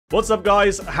What's up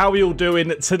guys, how are you all doing?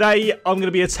 Today I'm going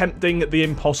to be attempting the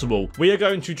impossible. We are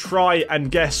going to try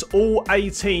and guess all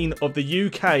 18 of the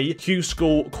UK Q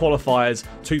School qualifiers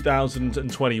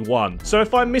 2021. So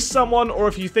if I miss someone or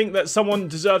if you think that someone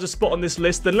deserves a spot on this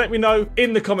list, then let me know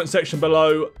in the comment section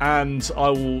below and I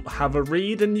will have a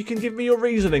read and you can give me your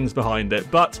reasonings behind it.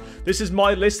 But this is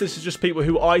my list, this is just people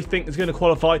who I think is going to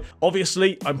qualify.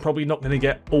 Obviously I'm probably not going to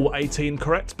get all 18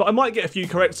 correct, but I might get a few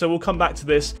correct, so we'll come back to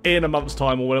this in a month's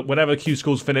time or whenever Q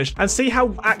School's finished and see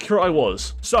how accurate I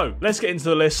was. So let's get into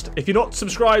the list. If you're not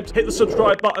subscribed, hit the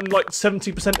subscribe button. Like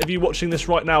 70% of you watching this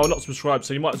right now are not subscribed,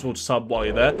 so you might as well sub while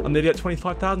you're there. I'm nearly at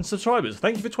 25,000 subscribers.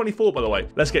 Thank you for 24, by the way.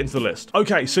 Let's get into the list.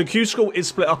 Okay, so Q School is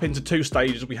split up into two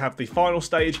stages. We have the final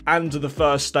stage and the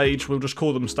first stage. We'll just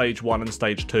call them stage 1 and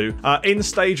stage 2. In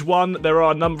stage 1, there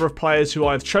are a number of players who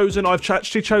I've chosen. I've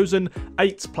actually chosen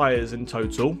 8 players in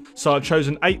total. So I've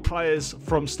chosen 8 players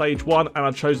from stage 1 and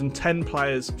I've chosen 10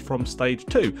 players from stage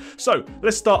 2. So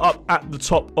let's start up at the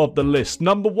top of the list.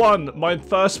 Number 1, my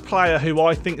first player who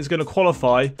I think is going to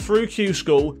qualify through Q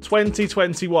School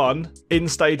 2021 in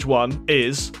stage 1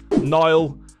 is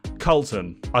Niall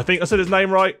Colton. I think I said his name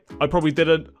right. I probably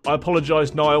didn't. I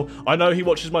apologise, Niall. I know he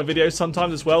watches my videos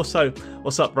sometimes as well, so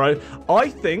what's up, bro? I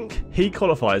think he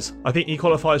qualifies. I think he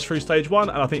qualifies through stage 1,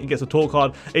 and I think he gets a tour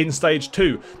card in stage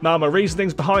 2. Now, my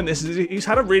reasonings behind this is he's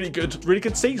had a really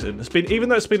good season. It's been, even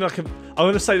though it's been like I'm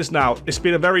going to say this now, it's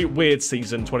been a very weird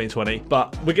season, 2020,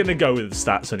 but we're going to go with the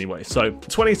stats anyway. So,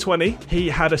 2020, he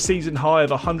had a season high of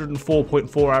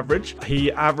 104.4 average.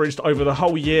 He averaged over the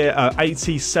whole year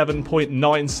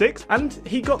 87.96, and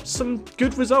he got some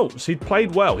good results. He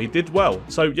played well. He did well.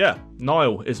 So, yeah.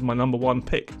 Niall is my number 1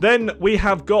 pick. Then we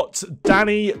have got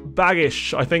Danny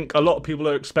Baggish. I think a lot of people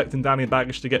are expecting Danny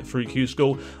Baggish to get through Q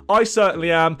School. I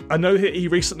certainly am. I know he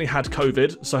recently had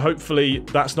COVID, so hopefully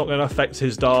that's not going to affect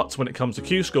his darts when it comes to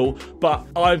Q School, but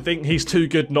I think he's too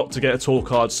good not to get a tour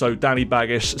card, so Danny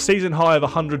Baggish, season high of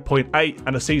 100.8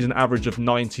 and a season average of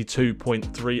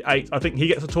 92.38. I think he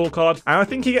gets a tour card, and I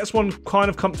think he gets one kind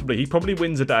of comfortably. He probably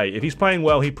wins a day. If he's playing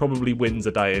well, he probably wins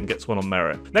a day and gets one on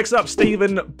merit. Next up,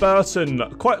 Stephen Burton.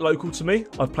 Quite local to me.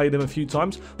 I've played him a few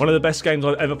times. One of the best games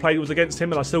I've ever played was against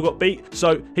him and I still got beat.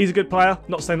 So he's a good player.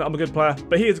 Not saying that I'm a good player,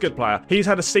 but he is a good player. He's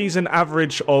had a season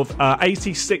average of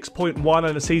 86.1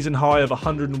 and a season high of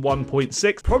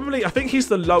 101.6. Probably, I think he's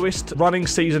the lowest running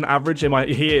season average in my...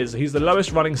 He's the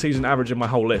lowest running season average in my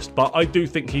whole list, but I do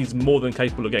think he's more than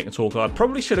capable of getting a tour card.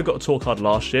 Probably should have got a tour card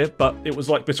last year, but it was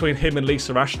like between him and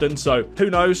Lisa Ashton, so who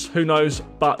knows,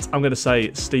 but I'm going to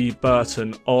say Steve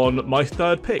Burton on my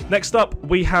 3rd pick. Next up,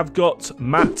 we have got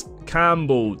Matt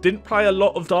Campbell. Didn't play a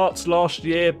lot of darts last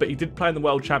year, but he did play in the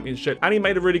World Championship and he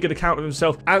made a really good account of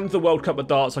himself and the World Cup of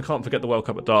Darts. I can't forget the World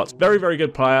Cup of Darts. Very, very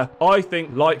good player. I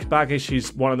think, like Baggish,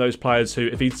 he's one of those players who,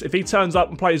 if he turns up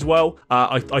and plays well,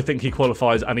 I think he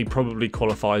qualifies, and he probably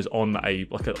qualifies on a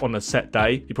set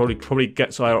day. He probably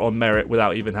gets there on merit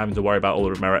without even having to worry about all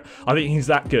the merit. I think he's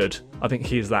that good. I think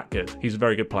he is that good. He's a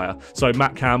very good player. So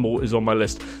Matt Campbell is on my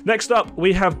list. Next up,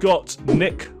 we have got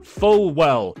Nick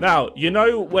Fulwell. Now, you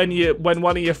know when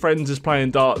one of your friends is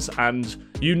playing darts and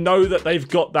you know that they've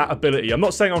got that ability. I'm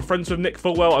not saying I'm friends with Nick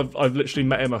Fulwell. I've literally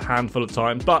met him a handful of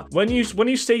times. But when you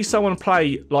see someone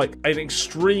play like an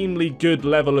extremely good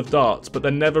level of darts, but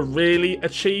they never really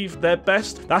achieve their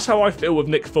best, that's how I feel with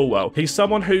Nick Fulwell. He's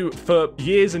someone who, for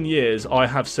years and years,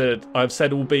 I've said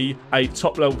will be a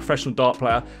top-level professional dart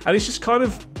player, and it's just kind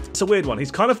of, it's a weird one.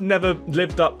 He's kind of never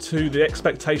lived up to the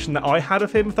expectation that I had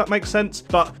of him, if that makes sense.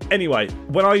 But anyway,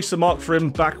 when I used to mark for him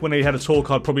back when he had a tour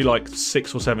card, probably like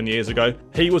 6 or 7 years ago,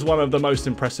 he was one of the most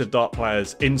impressive dart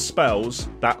players in spells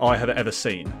that I have ever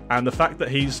seen. And the fact that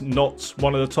he's not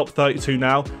one of the top 32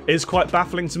 now is quite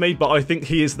baffling to me, but I think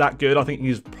he is that good. I think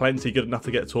he's plenty good enough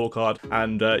to get a tour card.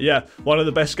 And yeah, one of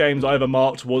the best games I ever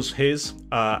marked was his.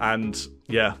 And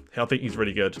yeah, I think he's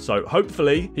really good. So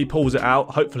hopefully he pulls it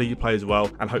out. Hopefully he plays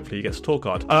well, and hopefully he gets a tour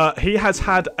card. He has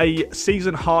had a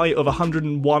season high of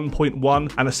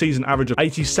 101.1 and a season average of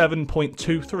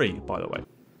 87.23, by the way.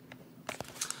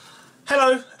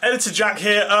 Hello, Editor Jack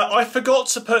here. I forgot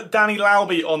to put Danny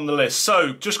Lauby on the list.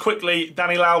 So, just quickly,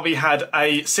 Danny Lauby had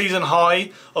a season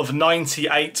high of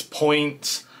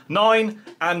 98.9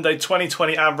 and a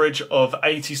 2020 average of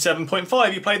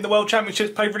 87.5. He played in the World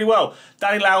Championships, played really well.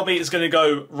 Danny Lauby is going to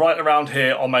go right around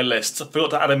here on my list. I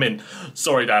forgot to add him in.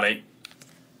 Sorry, Danny.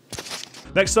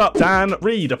 Next up, Dan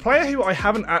Reed, a player who I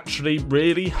haven't actually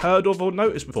really heard of or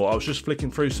noticed before. I was just flicking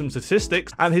through some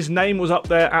statistics and his name was up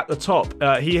there at the top.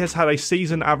 He has had a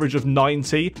season average of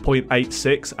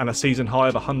 90.86 and a season high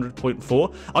of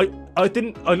 100.4.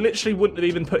 I literally wouldn't have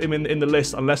even put him in the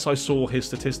list unless I saw his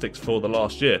statistics for the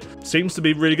last year. Seems to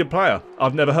be a really good player.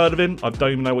 I've never heard of him. I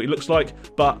don't even know what he looks like,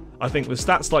 but I think with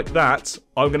stats like that,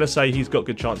 I'm going to say he's got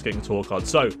good chance of getting a tour card.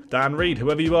 So, Dan Reed,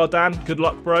 whoever you are, Dan, good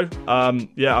luck, bro.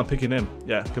 Yeah, I'm picking him.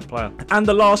 Yeah, good player. And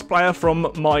the last player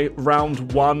from my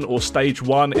round 1 or stage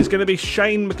 1 is going to be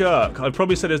Shane McGurk. I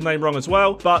probably said his name wrong as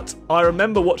well, but I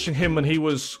remember watching him when he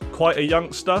was quite a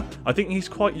youngster. I think he's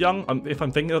quite young, if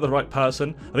I'm thinking of the right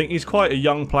person. I think he's quite a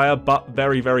young player, but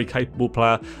very, very capable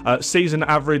player. Season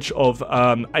average of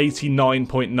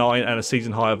 89.9 and a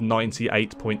season high of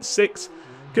 98.6.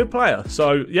 Good player.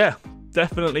 So, yeah.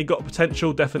 Definitely got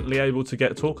potential, definitely able to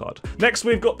get a tour card. Next,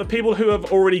 we've got the people who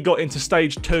have already got into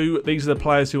stage 2. These are the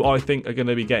players who I think are going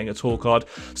to be getting a tour card.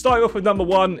 Starting off with number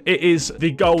 1, it is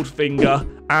the Goldfinger,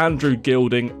 Andrew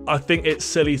Gilding. I think it's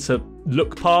silly to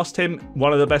look past him.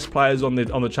 One of the best players on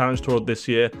the Challenge Tour this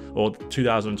year, or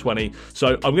 2020.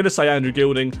 So I'm going to say Andrew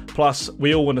Gilding. Plus,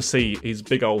 we all want to see his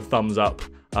big old thumbs up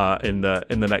in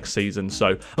the next season. So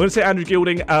I'm going to say Andrew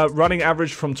Gilding. Running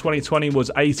average from 2020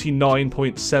 was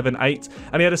 89.78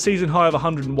 and he had a season high of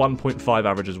 101.5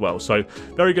 average as well. So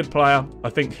very good player. I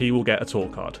think he will get a tour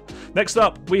card. Next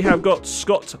up, we have got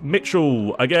Scott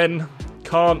Mitchell. Again,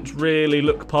 can't really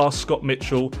look past Scott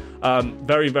Mitchell.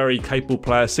 Very, very capable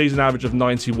player. Season average of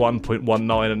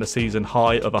 91.19 and a season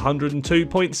high of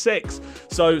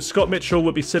 102.6. So Scott Mitchell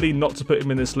would be silly not to put him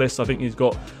in this list. I think he's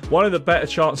got one of the better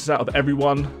chances out of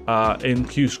everyone in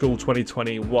Q School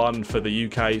 2021 for the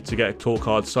UK to get a tour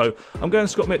card. So I'm going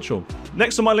Scott Mitchell.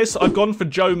 Next on my list, I've gone for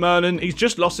Joe Mernon. He's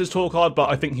just lost his tour card, but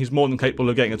I think he's more than capable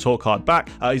of getting a tour card back.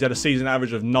 He's had a season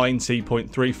average of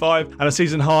 90.35 and a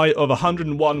season high of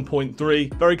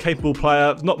 101.3. Very capable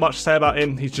player. Not much to say about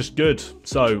him. He's just good.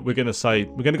 So we're going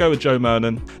to go with Joe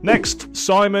Mernon. Next,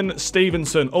 Simon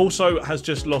Stevenson also has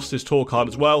just lost his tour card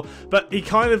as well, but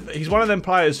he's one of them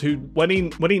players who when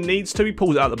he needs to, he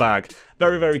pulls it out of the bag.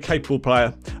 Very, very capable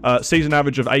player. Season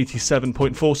average of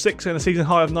 87.46 and a season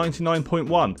high of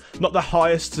 99.1. Not the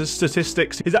highest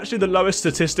statistics. He's actually the lowest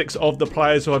statistics of the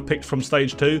players who I've picked from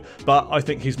stage 2, but I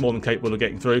think he's more than capable of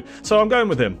getting through. So I'm going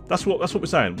with him. That's what we're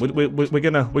saying. We're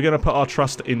gonna put our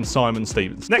trust in Simon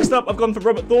Stevens. Next up, I've gone for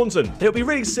Robert Thornton. It would be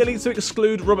really silly to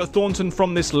exclude Robert Thornton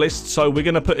from this list, so we're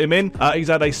gonna put him in. He's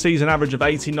had a season average of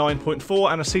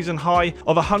 89.4 and a season high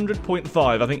of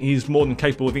 100.5. I think he's more than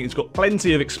capable. I think he's got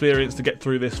plenty of experience to get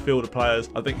through this field of players.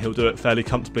 I think he'll do it fairly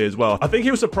comfortably as well. I think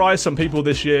he'll surprise some people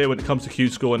this year when it comes to Q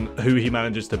School and who he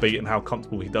manages to beat and how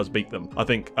comfortable he does beat them. I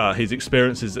think his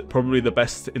experience is probably the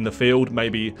best in the field.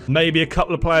 Maybe a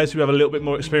couple of players who have a little bit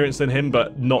more experience than him,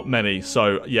 but not many.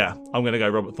 So yeah, I'm going to go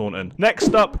Robert Thornton.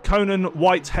 Next up, Conan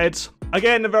Whitehead.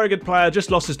 Again, a very good player,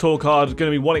 just lost his tour card, going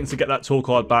to be wanting to get that tour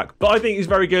card back, but I think he's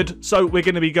very good, so we're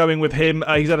going to be going with him.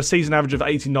 He's had a season average of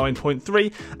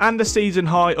 89.3 and a season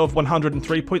high of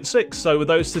 103.6, so with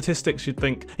those statistics, you'd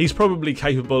think he's probably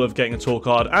capable of getting a tour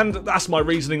card, and that's my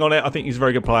reasoning on it. I think he's a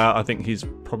very good player. I think he's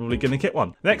probably going to get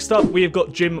one. Next up, we have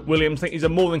got Jim Williams. I think he's a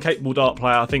more than capable dart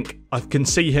player. I think I can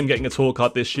see him getting a tour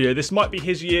card this year. This might be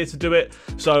his year to do it,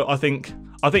 so I think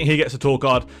he gets a tour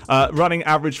card. Running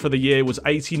average for the year was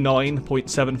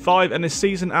 89.75 and his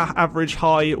season average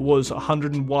high was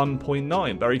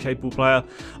 101.9. Very capable player.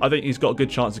 I think he's got a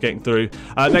good chance of getting through.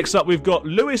 Next up, we've got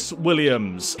Lewis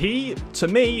Williams. He, to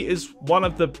me, is one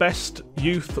of the best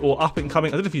youth or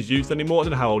up-and-coming. I don't know if he's youth anymore. I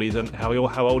don't know how old he is and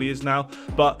how old he is now,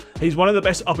 but he's one of the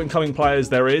best up-and-coming players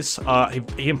there is.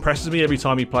 He impresses me every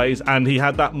time he plays, and he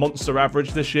had that monster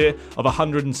average this year of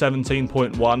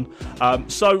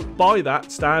 117.1. So by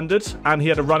that standard, and he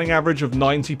had a running average of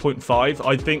 90.5.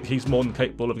 I think he's more than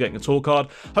capable of getting a tour card.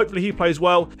 Hopefully he plays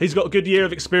well. He's got a good year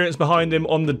of experience behind him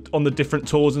on the different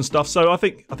tours and stuff. So I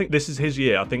think this is his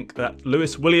year. I think that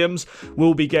Lewis Williams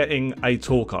will be getting a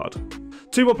tour card.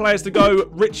 Two more players to go.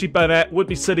 Richie Bennett. Would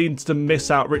be silly to miss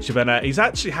out Richie Bennett. He's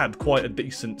actually had quite a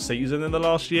decent season in the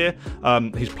last year.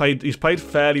 He's played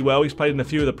fairly well. He's played in a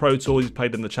few of the Pro Tours. He's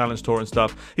played in the Challenge Tour and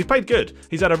stuff. He's played good.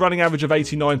 He's had a running average of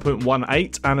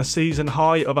 89.18 and a season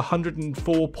high of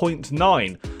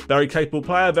 104.9. Very capable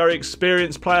player, very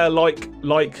experienced player, like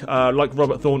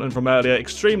Robert Thornton from earlier.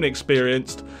 Extremely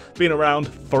experienced, been around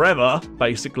forever,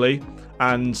 basically.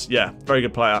 And yeah, very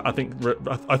good player. I think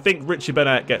Richie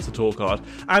Bennett gets a tour card.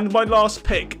 And my last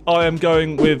pick, I am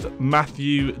going with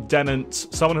Matthew Dennant,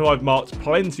 someone who I've marked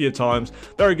plenty of times.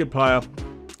 Very good player.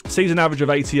 season average of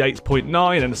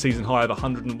 88.9 and a season high of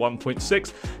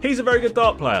 101.6. He's a very good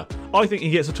dart player. I think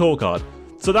he gets a tour card.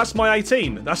 So that's my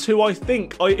 18. That's who I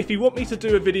think. If you want me to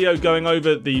do a video going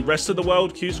over the rest of the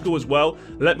world Q School as well,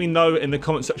 let me know in the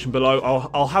comment section below.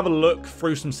 I'll have a look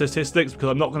through some statistics because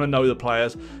I'm not going to know the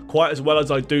players quite as well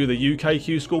as I do the UK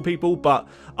Q School people, but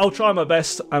I'll try my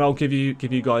best and I'll give you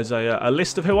guys a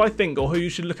list of who I think or who you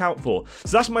should look out for.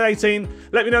 So that's my 18.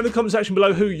 Let me know in the comment section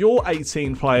below who your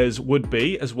 18 players would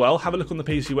be as well. Have a look on the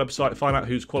PDC website, find out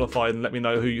who's qualified and let me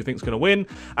know who you think's going to win.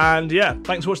 And yeah,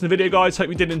 thanks for watching the video, guys. Hope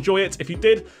you did enjoy it. If you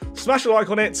did, smash a like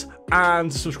on it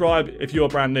and subscribe if you're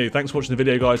brand new. Thanks for watching the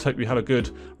video, guys. Hope you have a good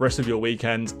rest of your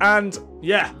weekend. And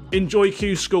yeah, enjoy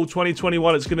Q School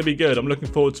 2021. It's going to be good. I'm looking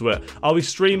forward to it. I'll be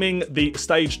streaming the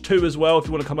stage 2 as well if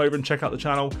you want to come over and check out the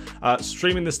channel.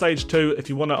 Streaming the stage 2. If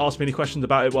you want to ask me any questions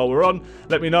about it while we're on,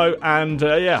 let me know. And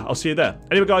yeah, I'll see you there.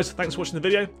 Anyway, guys, thanks for watching the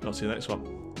video. And I'll see you in the next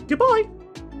one.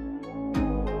 Goodbye.